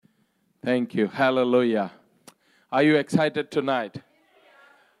Thank you. Hallelujah. Are you excited tonight?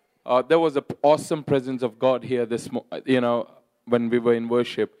 There was an awesome presence of God here when we were in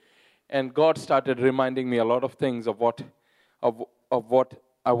worship. And God started reminding me a lot of things of what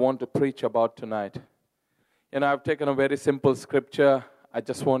I want to preach about tonight. I've taken a very simple scripture. I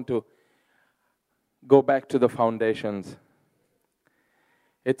just want to go back to the foundations.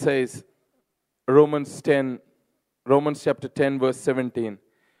 It says, Romans chapter 10, verse 17.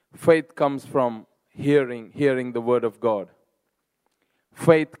 Faith comes from hearing the word of God.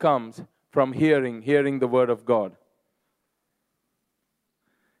 Faith comes from hearing the word of God.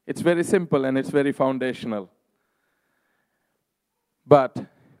 It's very simple and it's very foundational. But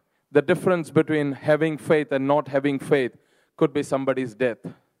the difference between having faith and not having faith could be somebody's death.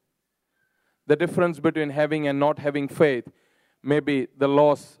 The difference between having and not having faith may be the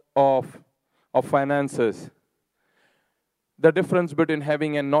loss of finances. The difference between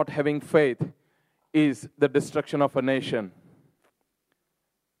having and not having faith is the destruction of a nation.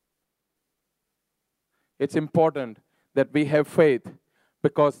 It's important that we have faith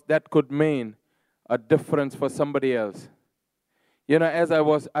because that could mean a difference for somebody else. As I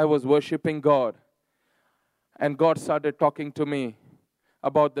was worshiping God, and God started talking to me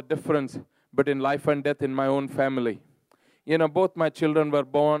about the difference between life and death in my own family. Both my children were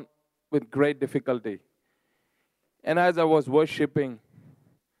born with great difficulty. And as I was worshiping,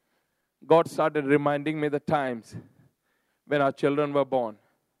 God started reminding me the times when our children were born.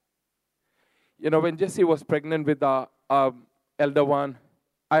 When Jessie was pregnant with our elder one,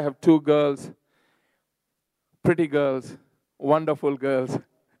 I have two girls, pretty girls, wonderful girls.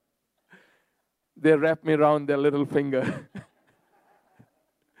 They wrapped me around their little finger.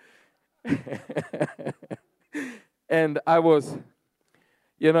 And I was,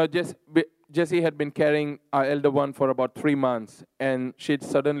 Jessie had been carrying our elder one for about 3 months, and she'd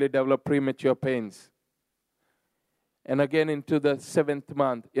suddenly developed premature pains. And again into the 7th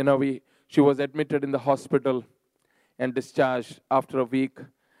month, she was admitted in the hospital and discharged after a week.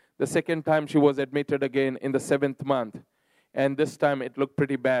 The second time she was admitted again in the 7th month, and this time it looked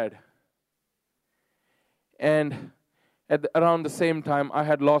pretty bad. And around the same time, I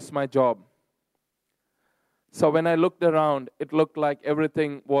had lost my job. So when I looked around, it looked like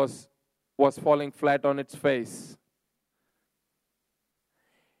everything was falling flat on its face.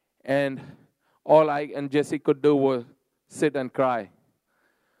 And all I and Jessie could do was sit and cry.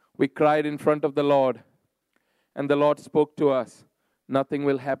 We cried in front of the Lord, and the Lord spoke to us. Nothing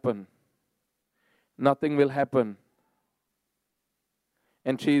will happen. Nothing will happen.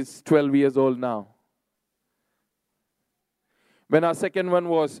 And she's 12 years old now. When our second one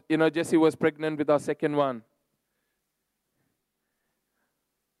was, Jessie was pregnant with our second one.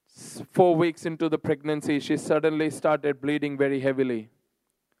 4 weeks into the pregnancy, she suddenly started bleeding very heavily.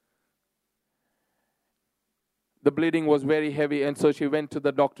 The bleeding was very heavy, and so she went to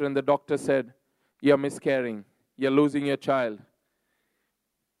the doctor, and the doctor said, "You're miscarrying. You're losing your child."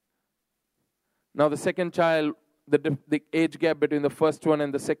 Now the second child, the age gap between the first one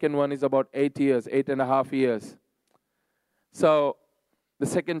and the second one is about 8 years, 8.5 years. So the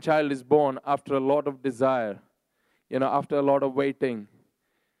second child is born after a lot of desire, after a lot of waiting.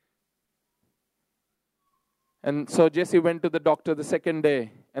 And so Jessie went to the doctor the second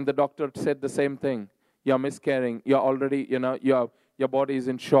day, and the doctor said the same thing. You're miscarrying. You're already, your body is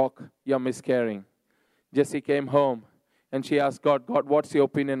in shock. You're miscarrying. Jessie came home, and she asked God, what's your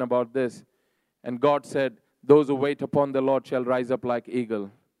opinion about this? And God said, those who wait upon the Lord shall rise up like eagle.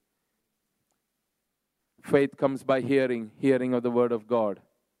 Faith comes by hearing of the word of God.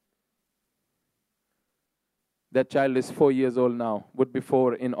 That child is 4 years old now, would be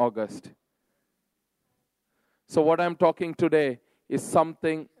 4 in August. So what I'm talking today is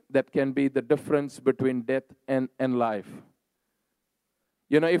something that can be the difference between death and life.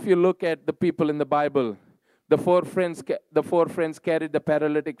 If you look at the people in the Bible, the four friends carried the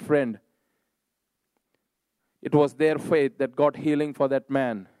paralytic friend. It was their faith that got healing for that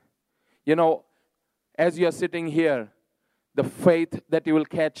man. As you're sitting here, the faith that you will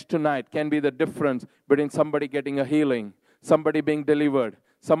catch tonight can be the difference between somebody getting a healing, somebody being delivered,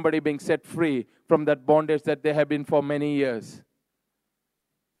 somebody being set free from that bondage that they have been for many years.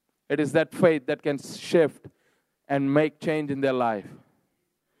 It is that faith that can shift and make change in their life.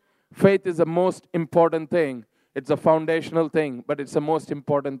 Faith is the most important thing. It's a foundational thing, but it's the most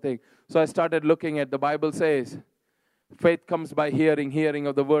important thing. So I started looking at the Bible says, faith comes by hearing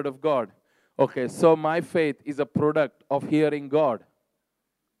of the word of God. Okay, so my faith is a product of hearing God.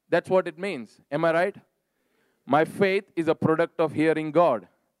 That's what it means. Am I right? My faith is a product of hearing God.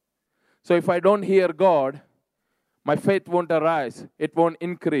 So if I don't hear God, my faith won't arise. It won't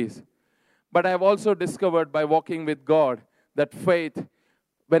increase. But I've also discovered by walking with God that faith,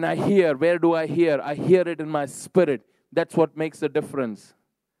 when I hear, where do I hear? I hear it in my spirit. That's what makes a difference.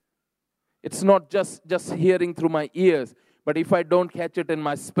 It's not just hearing through my ears, but if I don't catch it in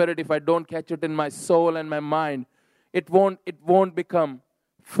my spirit, if I don't catch it in my soul and my mind, it won't become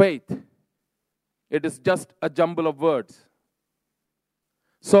faith. It is just a jumble of words.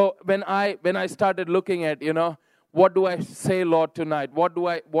 So when I started looking at, what do I say, Lord, tonight? What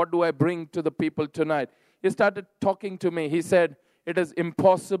do I bring to the people tonight? He started talking to me. He said, it is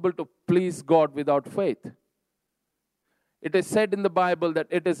impossible to please God without faith. It is said in the Bible that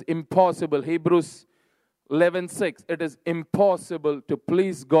it is impossible. Hebrews 11:6. It is impossible to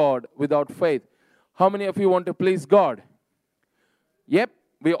please God without faith. How many of you want to please God? Yep,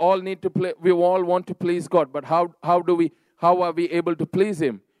 we all want to please God. But how are we able to please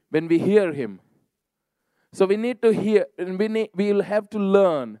Him? When we hear Him. So we need to hear, and we'll have to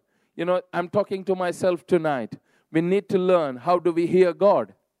learn. I'm talking to myself tonight. We need to learn, how do we hear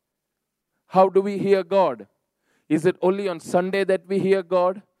God? How do we hear God? Is it only on Sunday that we hear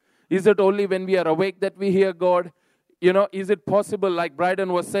God? Is it only when we are awake that we hear God? Is it possible, like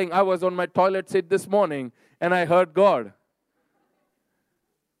Bryden was saying, I was on my toilet seat this morning and I heard God.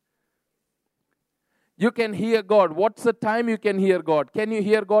 You can hear God. What's the time you can hear God? Can you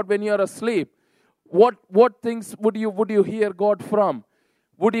hear God when you are asleep? What things would you hear God from?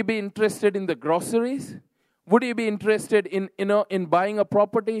 Would you be interested in the groceries? Would you be interested in buying a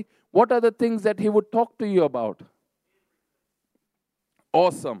property? What are the things that He would talk to you about?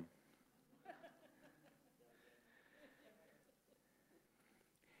 Awesome.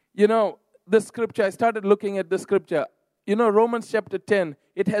 The scripture, I started looking at the scripture. Romans chapter 10,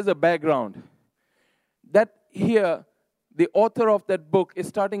 it has a background. That here, the author of that book is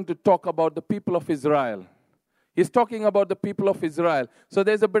starting to talk about the people of Israel. He's talking about the people of Israel. So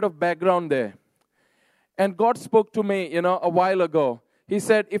there's a bit of background there. And God spoke to me, a while ago. He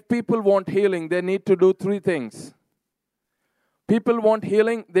said, if people want healing, they need to do 3 things. People want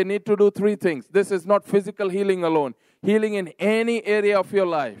healing, they need to do 3 things. This is not physical healing alone. Healing in any area of your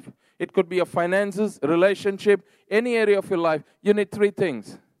life. It could be your finances, relationship, any area of your life. You need 3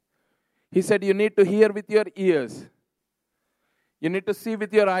 things. He said you need to hear with your ears. You need to see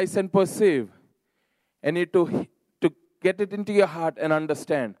with your eyes and perceive. And you need to get it into your heart and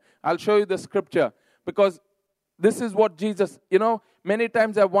understand. I'll show you the scripture. Because this is what Jesus, many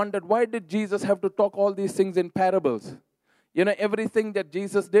times I wondered, why did Jesus have to talk all these things in parables? Everything that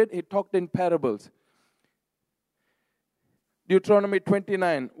Jesus did, He talked in parables. Deuteronomy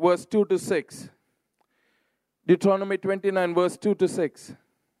 29, verse 2 to 6. Deuteronomy 29, verse 2 to 6.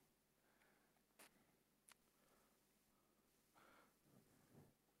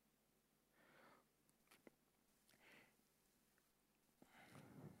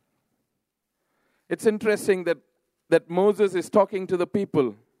 It's interesting that Moses is talking to the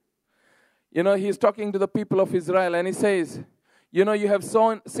people. He's talking to the people of Israel, and he says, you have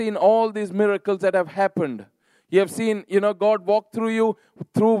seen all these miracles that have happened. You have seen, God walk through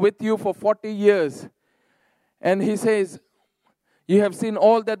with you for 40 years. And he says, you have seen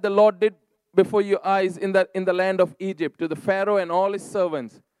all that the Lord did before your eyes in the land of Egypt, to the Pharaoh and all his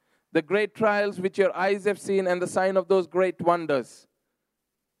servants. The great trials which your eyes have seen, and the sign of those great wonders.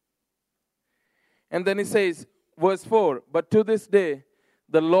 And then he says, verse 4, but to this day,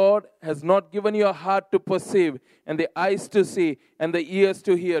 the Lord has not given you a heart to perceive, and the eyes to see, and the ears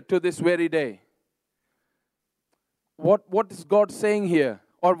to hear, to this very day. What is God saying here?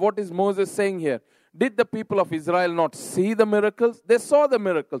 Or what is Moses saying here? Did the people of Israel not see the miracles? They saw the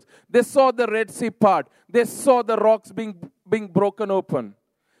miracles. They saw the Red Sea part. They saw the rocks being broken open.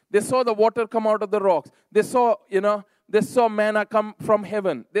 They saw the water come out of the rocks. They saw, they saw manna come from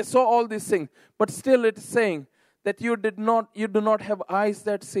heaven. They saw all these things. But still it's saying that you do not have eyes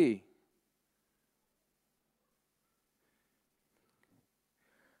that see.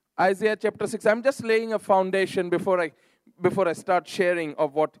 Isaiah chapter 6. I'm just laying a foundation before I start sharing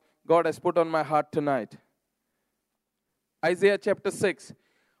of what God has put on my heart tonight. Isaiah chapter 6,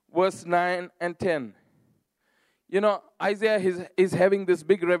 verse 9 and 10. Isaiah is having this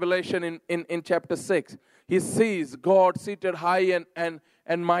big revelation in chapter 6. He sees God seated high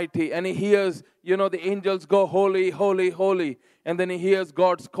and mighty. And he hears, the angels go, holy, holy, holy. And then he hears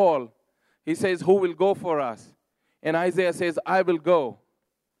God's call. He says, who will go for us? And Isaiah says, I will go.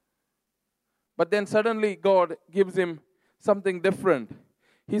 But then suddenly God gives him something different.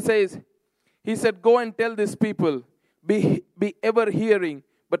 He said, go and tell these people, be ever hearing,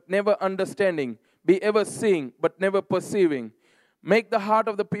 but never understanding. Be ever seeing, but never perceiving. Make the heart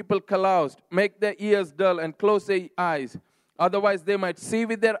of the people calloused. Make their ears dull and close their eyes. Otherwise they might see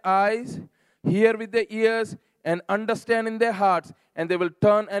with their eyes hear with their ears, and understand in their hearts, and they will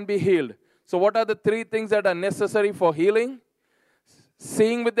turn and be healed. So what are the three things that are necessary for healing?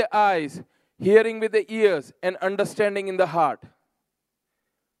 Seeing with the eyes, hearing with the ears, and understanding in the heart.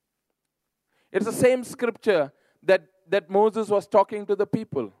 It's the same scripture that Moses was talking to the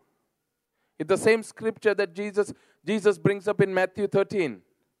people. It's the same scripture that Jesus brings up in Matthew 13.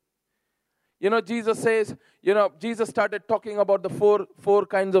 Jesus says, Jesus started talking about the four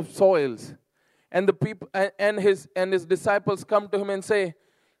kinds of soils. And the people and his disciples come to him and say,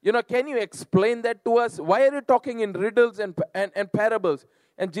 can you explain that to us? Why are you talking in riddles and parables?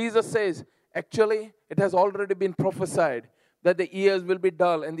 And Jesus says, actually, it has already been prophesied that the ears will be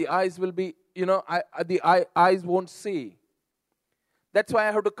dull and the eyes will be, eyes won't see. That's why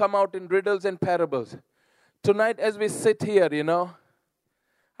I have to come out in riddles and parables. Tonight, as we sit here,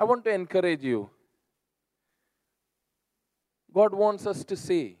 I want to encourage you. God wants us to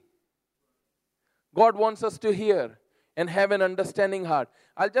see. God wants us to hear and have an understanding heart.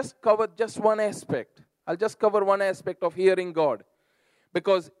 I'll just cover one aspect. I'll just cover one aspect of hearing God.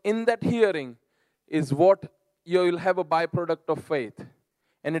 Because in that hearing is what you will have a byproduct of faith.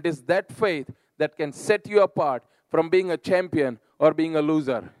 And it is that faith that can set you apart from being a champion or being a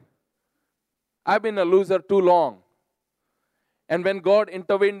loser. I've been a loser too long. And when God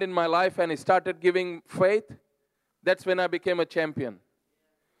intervened in my life and He started giving faith, that's when I became a champion.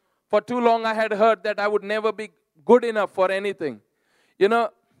 For too long I had heard that I would never be good enough for anything.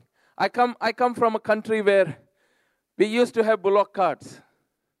 I come from a country where we used to have bullock carts.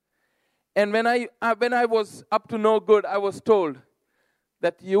 And when I was up to no good, I was told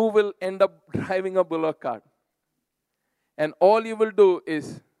that you will end up driving a bullock cart. And all you will do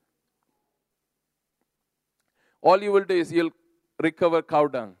is you'll recover cow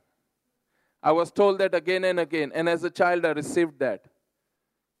dung. I was told that again and again. And as a child, I received that.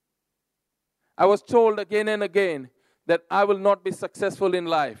 I was told again and again that I will not be successful in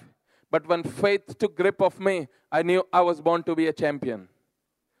life. But when faith took grip of me, I knew I was born to be a champion.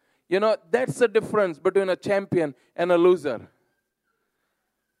 That's the difference between a champion and a loser.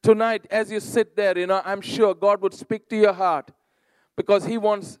 Tonight, as you sit there, I'm sure God would speak to your heart because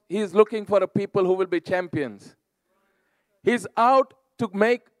He's looking for a people who will be champions. He's out to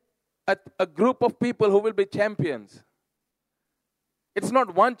make a group of people who will be champions. It's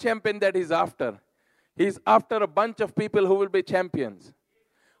not one champion that He's after. He's after a bunch of people who will be champions,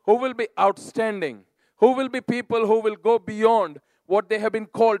 who will be outstanding, who will be people who will go beyond what they have been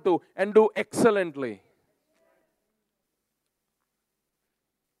called to and do excellently.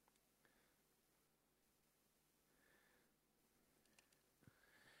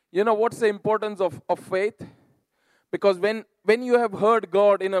 What's the importance of faith? Because when you have heard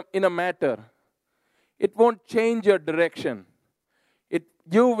God in a matter, it won't change your direction.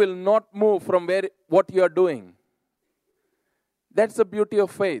 You will not move from what you are doing. That's the beauty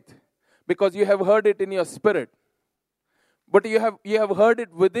of faith. Because you have heard it in your spirit. But you have heard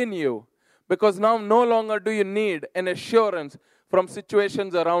it within you. Because now no longer do you need an assurance from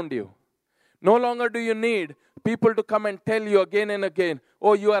situations around you. No longer do you need people to come and tell you again and again,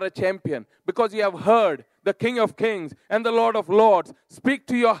 oh, you are a champion. Because you have heard the King of Kings and the Lord of Lords speak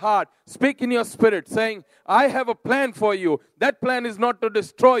to your heart, speak in your spirit, saying, I have a plan for you. That plan is not to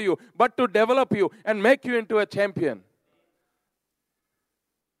destroy you, but to develop you and make you into a champion.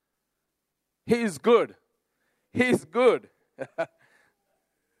 He is good. He is good.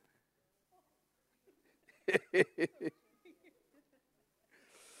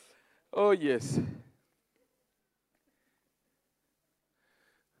 Oh, yes.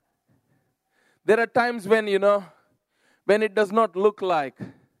 There are times when it does not look like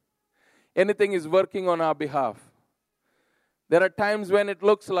anything is working on our behalf. There are times when it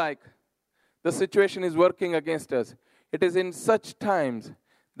looks like the situation is working against us. It is in such times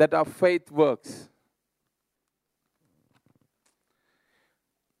that our faith works.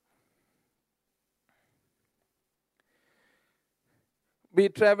 We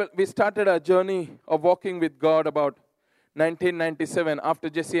started our journey of walking with God about 1997, after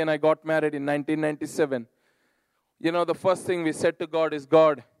Jesse and I got married in 1997. The first thing we said to God is,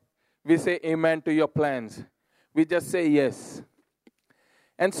 God, we say amen to your plans. We just say yes.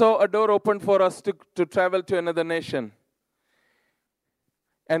 And so a door opened for us to travel to another nation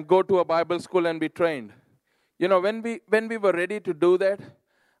and go to a Bible school and be trained. When we were ready to do that,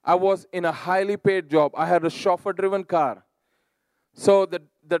 I was in a highly paid job. I had a chauffeur-driven car. So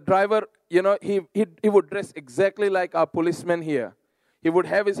the driver, he would dress exactly like our policeman here. He would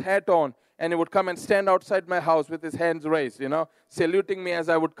have his hat on, and he would come and stand outside my house with his hands raised, saluting me as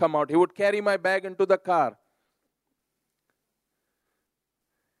I would come out. He would carry my bag into the car.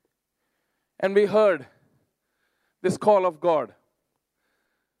 And we heard this call of God.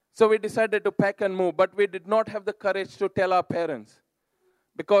 So we decided to pack and move, but we did not have the courage to tell our parents,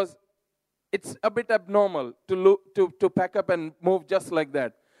 because it's a bit abnormal to pack up and move just like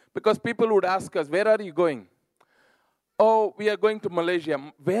that. Because people would ask us, where are you going? Oh, we are going to Malaysia.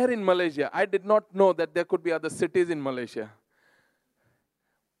 Where in Malaysia? I did not know that there could be other cities in Malaysia.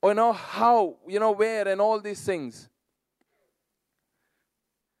 Or how, where, and all these things.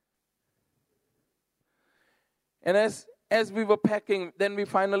 And as we were packing, then we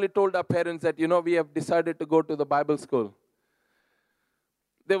finally told our parents that, we have decided to go to the Bible school.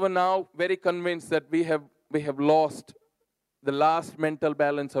 They were now very convinced that we have lost the last mental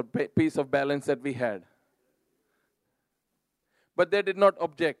balance or piece of balance that we had. But they did not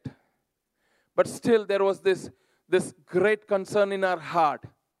object. But still there was this great concern in our heart.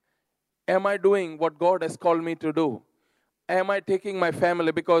 Am I doing what God has called me to do? Am I taking my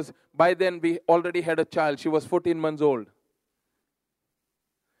family? Because by then we already had a child. She was 14 months old.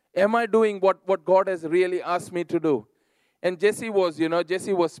 Am I doing what God has really asked me to do? And Jessie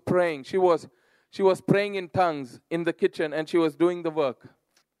was praying. She was praying in tongues in the kitchen, and she was doing the work.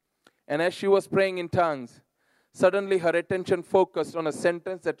 And as she was praying in tongues, suddenly her attention focused on a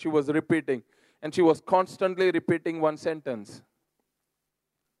sentence that she was repeating. And she was constantly repeating one sentence.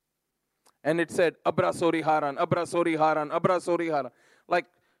 And it said, Abra Sori Haran, Abra Sori Haran, Abra Sori Haran. Like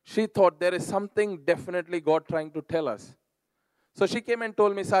she thought there is something definitely God trying to tell us. So she came and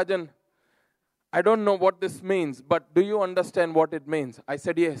told me, Sajan, I don't know what this means, but do you understand what it means? I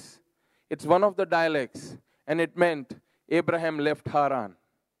said, yes. It's one of the dialects, and it meant Abraham left Haran.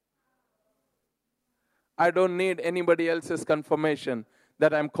 I don't need anybody else's confirmation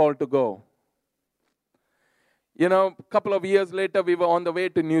that I'm called to go. A couple of years later, we were on the way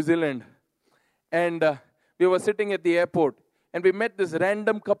to New Zealand. And we were sitting at the airport, and we met this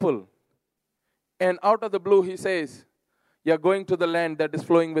random couple. And out of the blue, he says, you're going to the land that is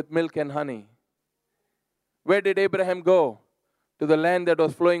flowing with milk and honey. Where did Abraham go? To the land that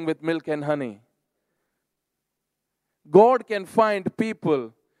was flowing with milk and honey. God can find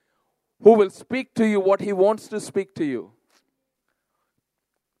people who will speak to you what He wants to speak to you.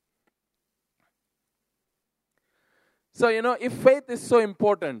 So, if faith is so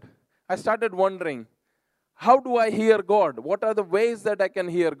important, I started wondering, how do I hear God? What are the ways that I can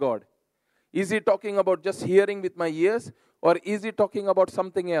hear God? Is He talking about just hearing with my ears, or is He talking about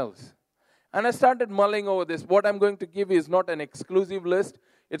something else? And I started mulling over this. What I'm going to give you is not an exclusive list.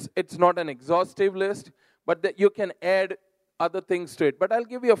 It's not an exhaustive list, but that you can add other things to it. But I'll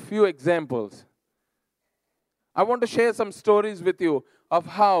give you a few examples. I want to share some stories with you of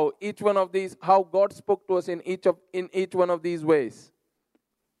how God spoke to us in each one of these ways.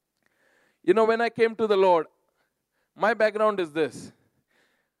 When I came to the Lord, my background is this.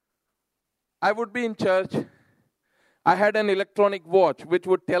 I would be in church. I had an electronic watch which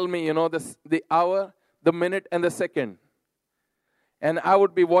would tell me, the hour, the minute, and the second. And I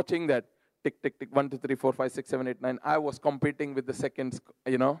would be watching that. Tick, tick, tick, 1, 2, 3, 4, 5, 6, 7, 8, 9. I was competing with the seconds,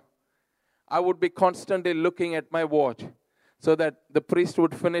 I would be constantly looking at my watch so that the priest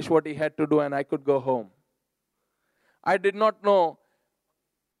would finish what he had to do and I could go home. I did not know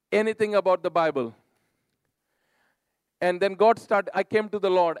anything about the Bible. And then I came to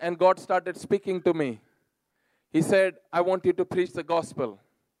the Lord and God started speaking to me. He said, I want you to preach the gospel.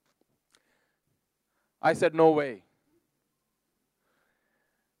 I said, no way.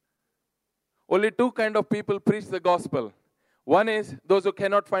 Only two kind of people preach the gospel. One is those who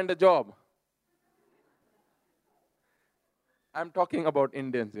cannot find a job. I'm talking about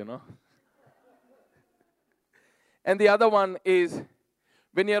Indians, And the other one is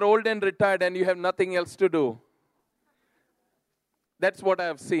when you're old and retired and you have nothing else to do. That's what I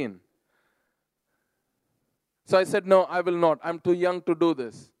have seen. So I said, no, I will not. I'm too young to do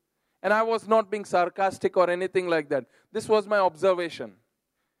this. And I was not being sarcastic or anything like that. This was my observation.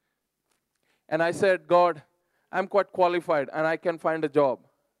 And I said, God, I'm quite qualified and I can find a job.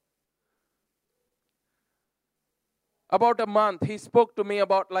 About a month, he spoke to me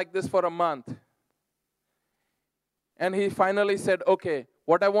about like this for a month. And he finally said, okay,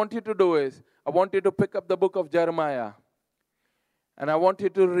 what I want you to do is, I want you to pick up the book of Jeremiah. And I want you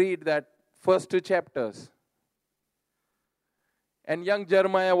to read that first 2 chapters. And young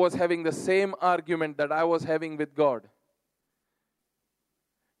Jeremiah was having the same argument that I was having with God.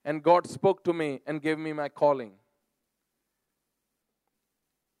 And God spoke to me and gave me my calling.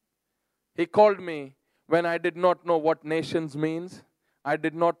 He called me when I did not know what nations means. I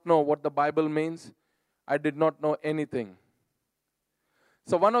did not know what the Bible means. I did not know anything.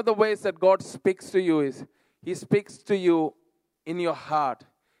 So one of the ways that God speaks to you is, He speaks to you in your heart.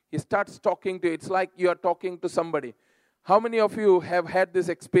 He starts talking to you. It's like you are talking to somebody. How many of you have had this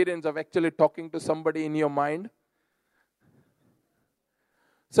experience of actually talking to somebody in your mind?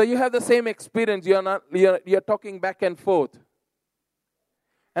 So you have the same experience. You're talking back and forth.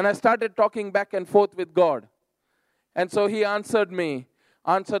 And I started talking back and forth with God. And so He answered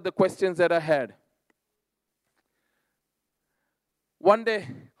the questions that I had. One day,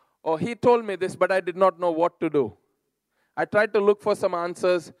 He told me this, but I did not know what to do. I tried to look for some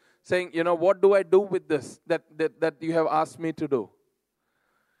answers, saying, what do I do with this that you have asked me to do?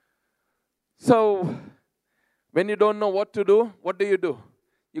 So, when you don't know what to do, what do?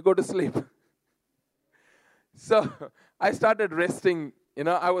 You go to sleep. So, I started resting.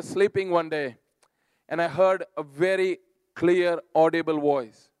 I was sleeping one day, and I heard a very clear, audible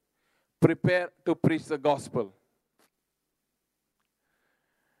voice. Prepare to preach the gospel.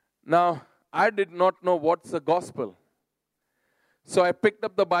 Now, I did not know what's the gospel. So I picked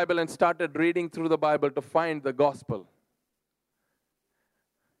up the Bible and started reading through the Bible to find the gospel.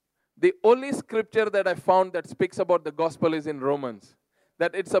 The only scripture that I found that speaks about the gospel is in Romans.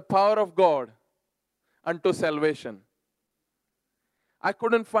 That it's a power of God unto salvation. I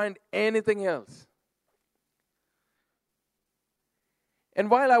couldn't find anything else. And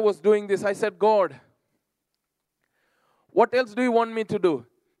while I was doing this, I said, God, what else do you want me to do?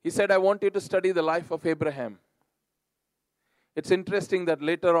 He said, I want you to study the life of Abraham. It's interesting that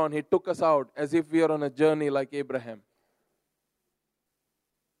later on He took us out as if we are on a journey like Abraham.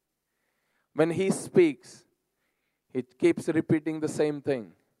 When He speaks, He keeps repeating the same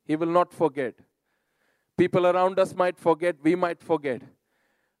thing. He will not forget. People around us might forget, we might forget.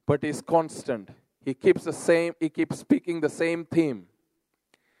 But He's constant. He keeps speaking the same theme.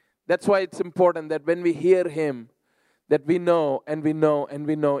 That's why it's important that when we hear Him, that we know and we know and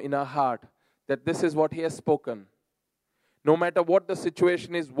we know in our heart that this is what He has spoken. No matter what the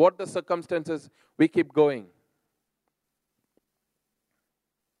situation is, what the circumstances, we keep going.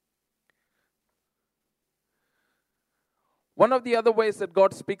 One of the other ways that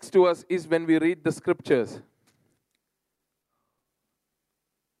God speaks to us is when we read the scriptures.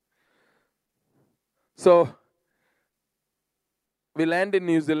 So, we land in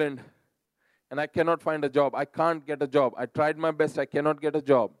New Zealand, and I cannot find a job. I can't get a job. I tried my best. I cannot get a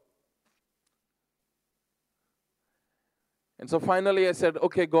job. And so finally I said,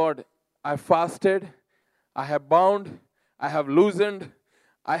 okay, God, I fasted. I have bound. I have loosened.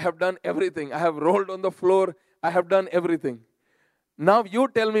 I have done everything. I have rolled on the floor. I have done everything. Now you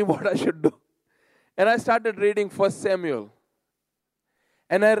tell me what I should do. And I started reading 1 Samuel.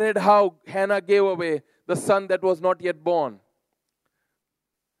 And I read how Hannah gave away the son that was not yet born.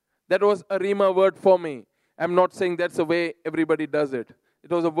 That was a rhema word for me. I'm not saying that's the way everybody does it. It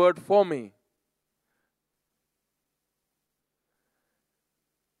was a word for me.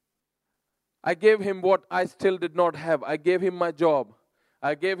 I gave him what I still did not have. I gave him my job.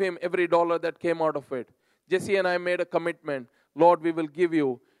 I gave him every dollar that came out of it. Jesse and I made a commitment. Lord, we will give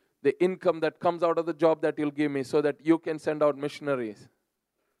you the income that comes out of the job that you'll give me so that you can send out missionaries.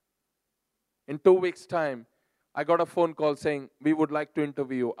 In 2 weeks' time, I got a phone call saying, we would like to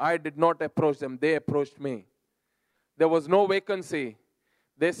interview you. I did not approach them. They approached me. There was no vacancy.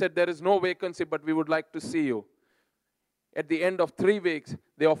 They said, there is no vacancy, but we would like to see you. At the end of 3 weeks,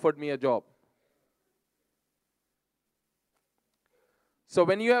 they offered me a job. So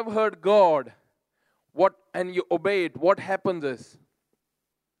when you have heard God, and you obey it, what happens is,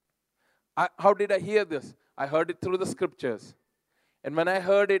 how did I hear this? I heard it through the scriptures. And when I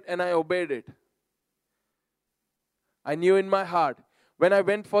heard it and I obeyed it, I knew in my heart, when I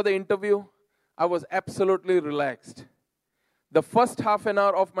went for the interview, I was absolutely relaxed. The first half an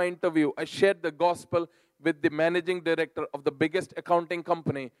hour of my interview, I shared the gospel with the managing director of the biggest accounting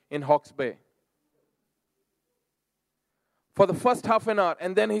company in Hawke's Bay. For the first half an hour,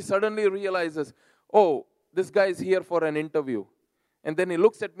 and then he suddenly realizes, oh, this guy is here for an interview. And then he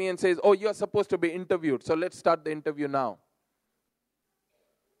looks at me and says, oh, you're supposed to be interviewed, so let's start the interview now.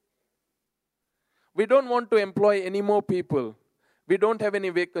 We don't want to employ any more people. We don't have any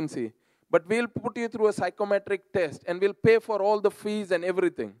vacancy. But we'll put you through a psychometric test and we'll pay for all the fees and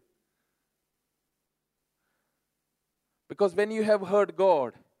everything. Because when you have heard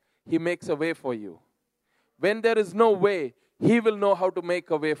God, He makes a way for you. When there is no way, He will know how to make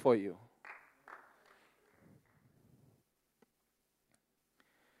a way for you.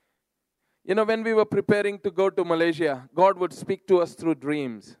 When we were preparing to go to Malaysia, God would speak to us through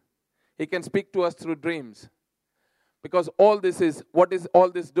dreams. He can speak to us through dreams. Because what is all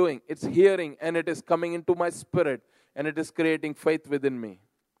this doing? It's hearing and it is coming into my spirit and it is creating faith within me.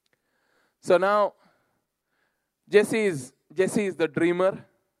 So now, Jesse is the dreamer.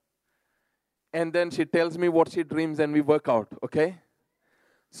 And then she tells me what she dreams and we work out, okay?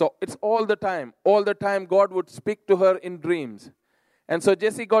 So it's all the time. All the time God would speak to her in dreams. And so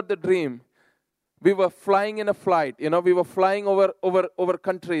Jessie got the dream. We were flying in a flight. We were flying over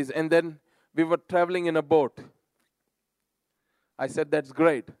countries, and then we were traveling in a boat. I said, that's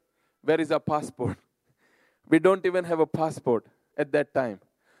great. Where is our passport? We don't even have a passport at that time.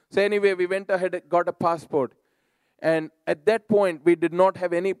 So anyway, we went ahead and got a passport. And at that point, we did not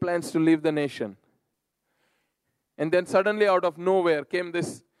have any plans to leave the nation. And then suddenly out of nowhere came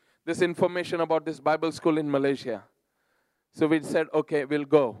this information about this Bible school in Malaysia. So we said, okay, we'll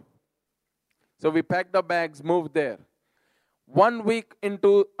go. So we packed our bags, moved there. 1 week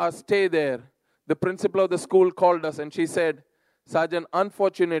into our stay there, the principal of the school called us and she said, Sergeant,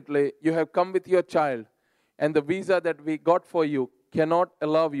 unfortunately, you have come with your child, and the visa that we got for you cannot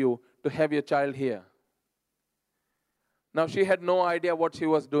allow you to have your child here. Now, she had no idea what she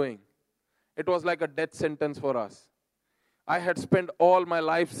was doing. It was like a death sentence for us. I had spent all my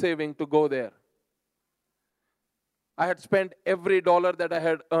life saving to go there. I had spent every dollar that I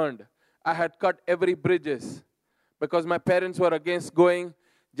had earned. I had cut every bridges because my parents were against going.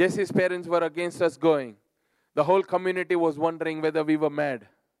 Jessie's parents were against us going. The whole community was wondering whether we were mad.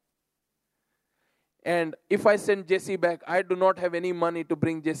 And if I send Jessie back, I do not have any money to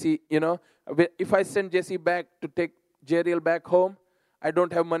bring Jessie, If I send Jessie back to take Jeriel back home, I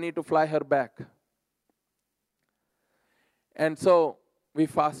don't have money to fly her back. And so we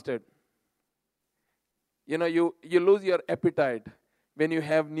fasted. You lose your appetite when you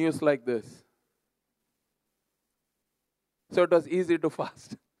have news like this. So it was easy to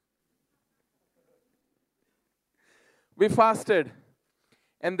fast. We fasted.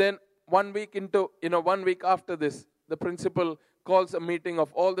 And then 1 week into, 1 week after this, the principal calls a meeting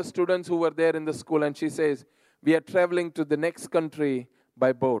of all the students who were there in the school, and she says, we are traveling to the next country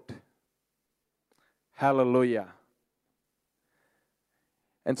by boat. Hallelujah.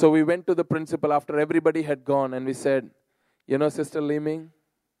 And so we went to the principal after everybody had gone, and we said, Sister Liming,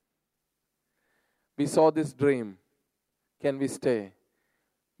 we saw this dream. Can we stay?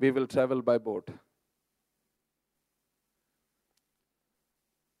 We will travel by boat.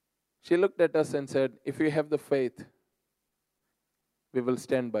 She looked at us and said, if you have the faith, we will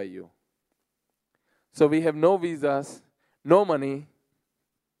stand by you. So we have no visas, no money,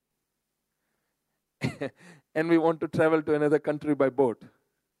 and we want to travel to another country by boat.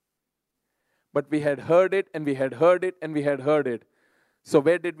 But we had heard it, and we had heard it, and we had heard it. So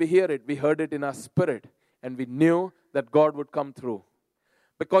where did we hear it? We heard it in our spirit, and we knew that God would come through.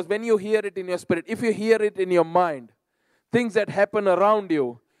 Because when you hear it in your spirit, if you hear it in your mind, things that happen around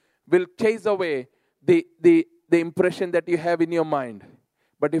you will chase away the impression that you have in your mind.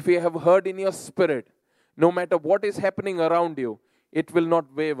 But if you have heard in your spirit, no matter what is happening around you, it will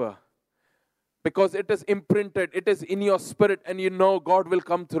not waver. Because it is imprinted, it is in your spirit, and God will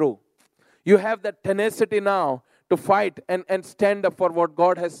come through. You have that tenacity now to fight and stand up for what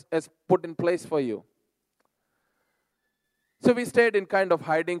God has put in place for you. So we stayed in kind of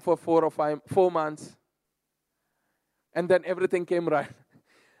hiding for 4 months. And then everything came right.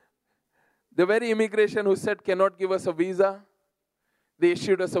 The very immigration who said cannot give us a visa, they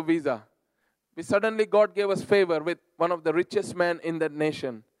issued us a visa. God gave us favor with one of the richest men in that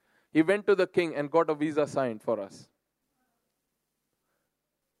nation. He went to the king and got a visa signed for us.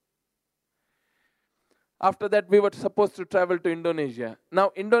 After that, we were supposed to travel to Indonesia.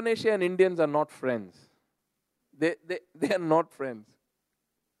 Now, Indonesia and Indians are not friends. They are not friends.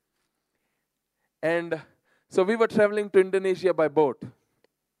 And so we were traveling to Indonesia by boat.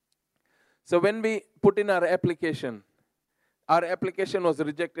 So when we put in our application was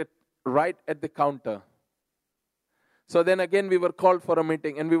rejected right at the counter. So then again we were called for a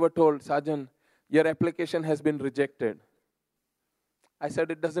meeting and we were told, Sergeant, your application has been rejected. I said,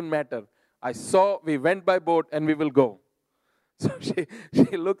 it doesn't matter. We went by boat and we will go. So she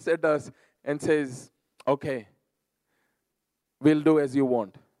looks at us and says, okay, we'll do as you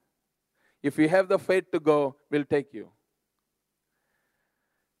want. If you have the faith to go, we'll take you.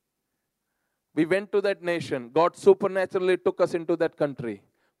 We went to that nation. God supernaturally took us into that country.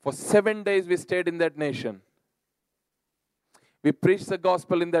 For 7 days we stayed in that nation. We preached the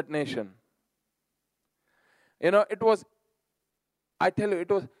gospel in that nation. It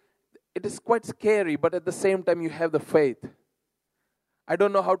is quite scary, but at the same time you have the faith. I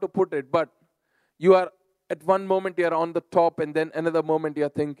don't know how to put it, but at one moment you are on the top, and then another moment you are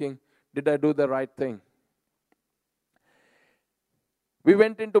thinking, did I do the right thing? We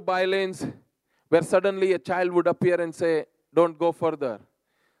went into bylanes where suddenly a child would appear and say, don't go further.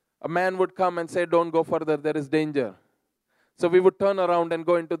 A man would come and say, don't go further, there is danger. So we would turn around and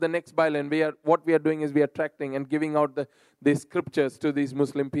go into the next byline. What we are doing is we are tracting and giving out the scriptures to these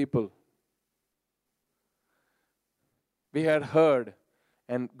Muslim people. We had heard,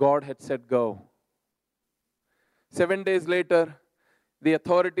 and God had said go. 7 days later, the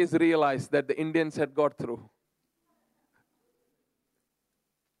authorities realized that the Indians had got through.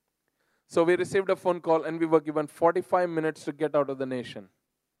 So we received a phone call and we were given 45 minutes to get out of the nation.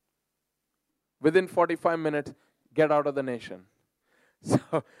 Within 45 minutes, get out of the nation. So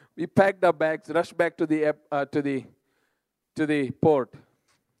we packed our bags, rushed back to the port.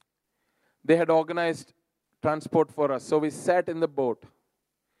 They had organized transport for us, so we sat in the boat.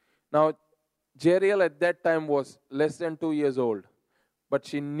 Now, Jeriel at that time was less than 2 years old, but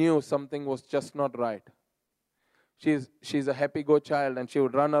she knew something was just not right. She's a happy-go child, and she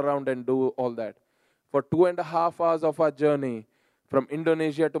would run around and do all that. For 2.5 hours of our journey from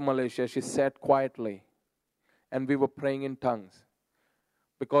Indonesia to Malaysia, she sat quietly, and we were praying in tongues,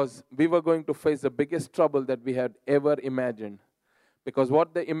 because we were going to face the biggest trouble that we had ever imagined. Because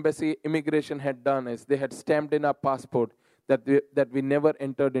what the embassy immigration had done is they had stamped in our passport that we never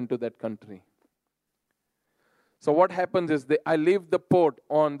entered into that country. So what happens is I leave the port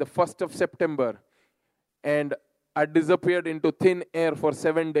on the 1st of September, and I disappeared into thin air for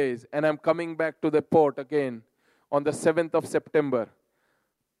 7 days, and I'm coming back to the port again on the 7th of September.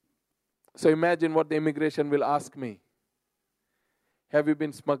 So imagine what the immigration will ask me. Have you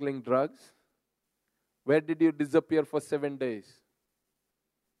been smuggling drugs? Where did you disappear for 7 days?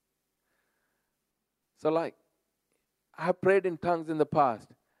 So I have prayed in tongues in the past,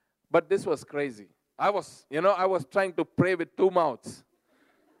 but this was crazy. I was trying to pray with 2 mouths.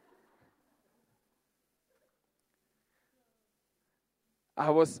 I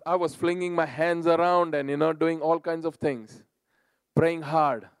was flinging my hands around and, doing all kinds of things, praying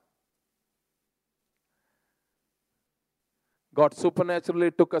hard. God supernaturally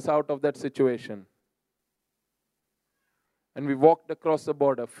took us out of that situation. And we walked across the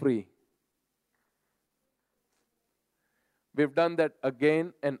border free. We've done that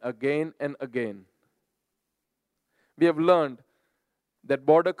again and again and again. We have learned that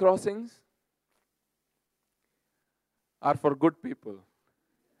border crossings are for good people.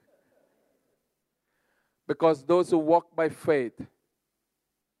 Because those who walk by faith,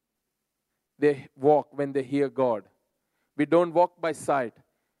 they walk when they hear God. We don't walk by sight,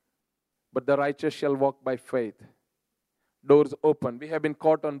 but the righteous shall walk by faith. Doors open. We have been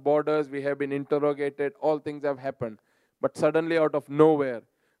caught on borders. We have been interrogated. All things have happened. But suddenly out of nowhere,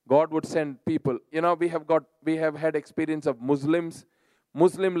 God would send people. We have had experience of Muslim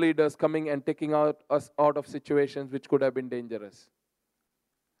leaders coming and taking us out of situations which could have been dangerous.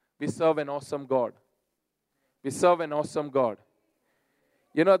 We serve an awesome God. We serve an awesome God.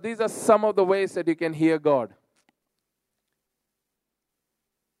 These are some of the ways that you can hear God.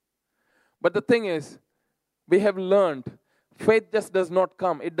 But the thing is, we have learned faith just does not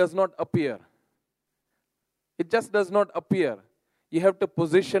come. It does not appear. It just does not appear. You have to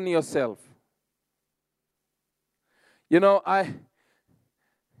position yourself. We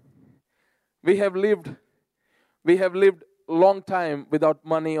have lived long time without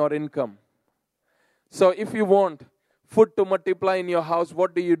money or income. So if you want food to multiply in your house,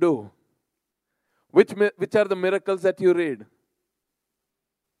 what do? Which are the miracles that you read?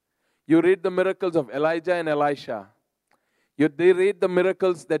 You read the miracles of Elijah and Elisha. They read the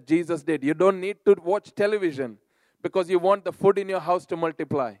miracles that Jesus did. You don't need to watch television because you want the food in your house to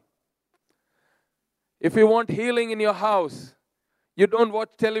multiply. If you want healing in your house, you don't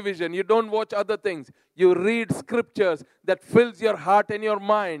watch television. You don't watch other things. You read scriptures that fills your heart and your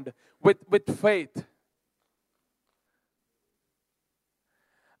mind with faith.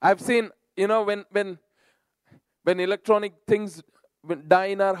 I've seen, when electronic things die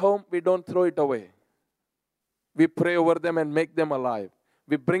in our home, we don't throw it away. We pray over them and make them alive.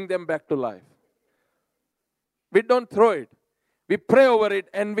 We bring them back to life. We don't throw it. We pray over it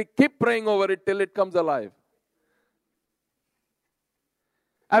and we keep praying over it till it comes alive.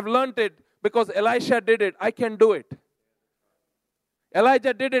 I've learned it because Elisha did it. I can do it.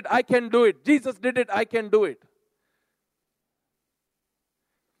 Elijah did it. I can do it. Jesus did it. I can do it.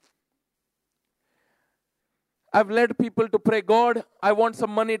 I've led people to pray, God, I want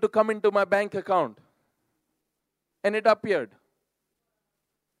some money to come into my bank account. And it appeared.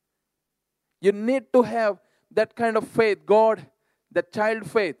 You need to have that kind of faith, God, that child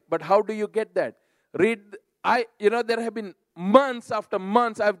faith. But how do you get that? There have been months after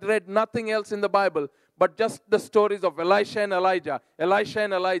months, I've read nothing else in the Bible, but just the stories of Elisha and Elijah,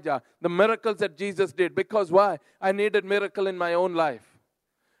 the miracles that Jesus did. Because why? I needed miracle in my own life.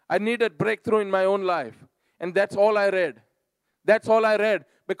 I needed breakthrough in my own life. And that's all I read. That's all I read,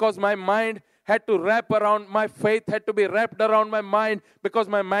 because my mind had to my faith had to be wrapped around my mind, because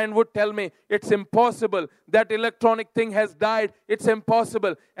my mind would tell me, it's impossible. That electronic thing has died. It's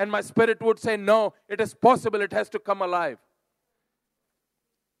impossible. And my spirit would say, no, it is possible. It has to come alive.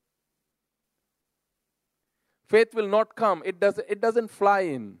 Faith will not come. It doesn't fly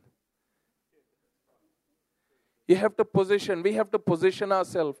in. We have to position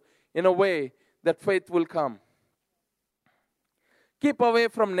ourselves in a way that faith will come. Keep away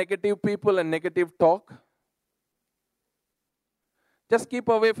from negative people and negative talk. Just keep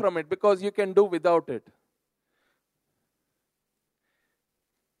away from it, because you can do without it.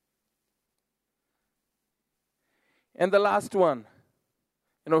 And the last one,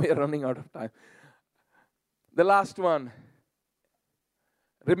 we are running out of time. The last one,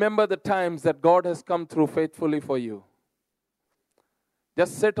 remember the times that God has come through faithfully for you.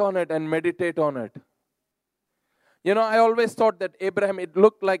 Just sit on it and meditate on it. I always thought that it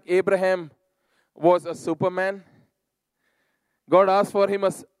looked like Abraham was a Superman. God asked for him,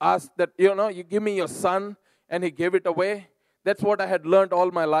 asked that, you give me your son, and he gave it away. That's what I had learned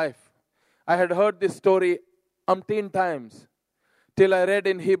all my life. I had heard this story umpteen times, till I read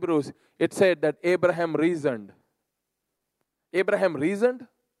in Hebrews, it said that Abraham reasoned. Abraham reasoned?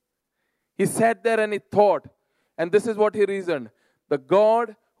 He sat there and he thought, and this is what he reasoned. The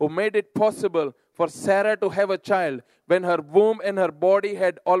God who made it possible for Sarah to have a child when her womb and her body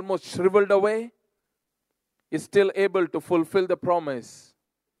had almost shriveled away is still able to fulfill the promise.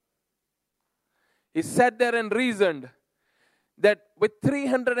 He sat there and reasoned that with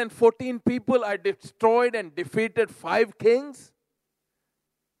 314 people I destroyed and defeated 5 kings,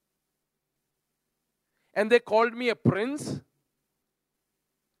 and they called me a prince.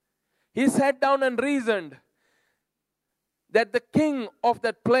 He sat down and reasoned that the king of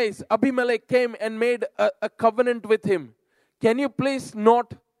that place, Abimelech, came and made a covenant with him. Can you please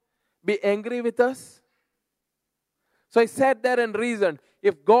not be angry with us? So I sat there and reasoned,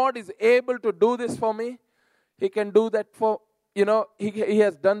 if God is able to do this for me, he can do that for, he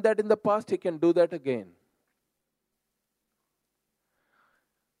has done that in the past, he can do that again.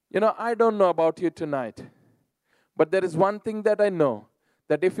 I don't know about you tonight, but there is one thing that I know,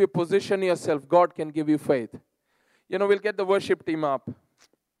 that if you position yourself, God can give you faith. We'll get the worship team up.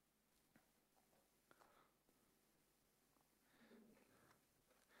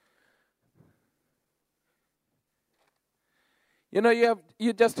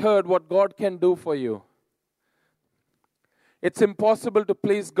 You just heard what God can do for you. It's impossible to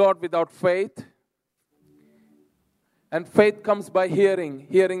please God without faith. And faith comes by hearing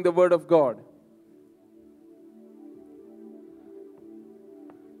the word of God.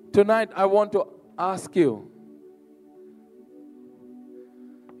 Tonight, I want to ask you,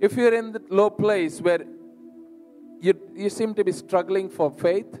 if you're in the low place where you seem to be struggling for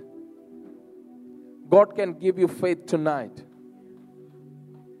faith, God can give you faith tonight.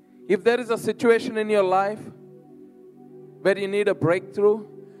 If there is a situation in your life where you need a breakthrough,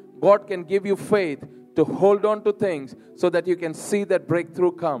 God can give you faith to hold on to things so that you can see that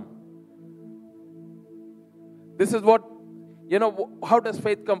breakthrough come. This is what, how does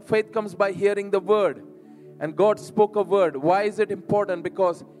faith come? Faith comes by hearing the word. And God spoke a word. Why is it important?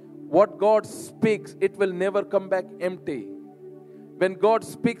 Because what God speaks, it will never come back empty. When God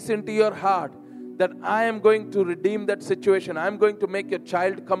speaks into your heart that I am going to redeem that situation, I'm going to make your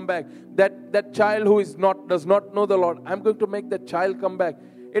child come back. That child who does not know the Lord, I'm going to make that child come back.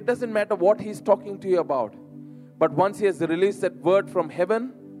 It doesn't matter what he's talking to you about. But once he has released that word from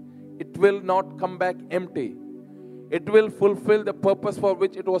heaven, it will not come back empty. It will fulfill the purpose for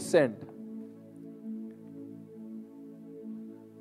which it was sent.